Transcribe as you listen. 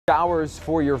Showers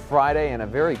for your Friday and a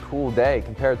very cool day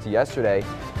compared to yesterday.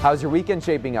 How's your weekend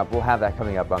shaping up? We'll have that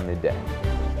coming up on Midday.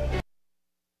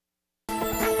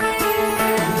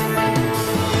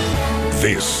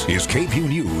 This is KVUE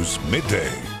News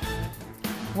Midday.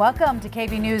 Welcome to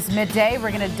KVUE News Midday.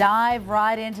 We're going to dive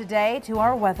right in today to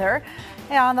our weather.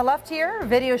 On the left here, a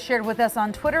video shared with us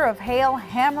on Twitter of hail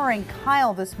hammering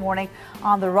Kyle this morning.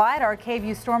 On the right, our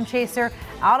KVUE storm chaser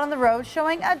out on the road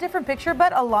showing a different picture,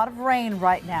 but a lot of rain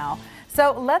right now.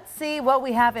 So let's see what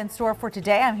we have in store for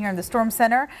today. I'm here in the Storm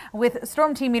Center with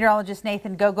Storm Team Meteorologist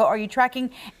Nathan Gogo. Are you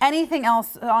tracking anything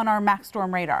else on our max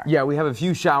storm radar? Yeah, we have a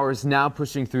few showers now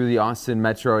pushing through the Austin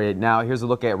metro area. Now, here's a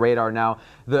look at radar now.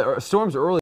 The storms early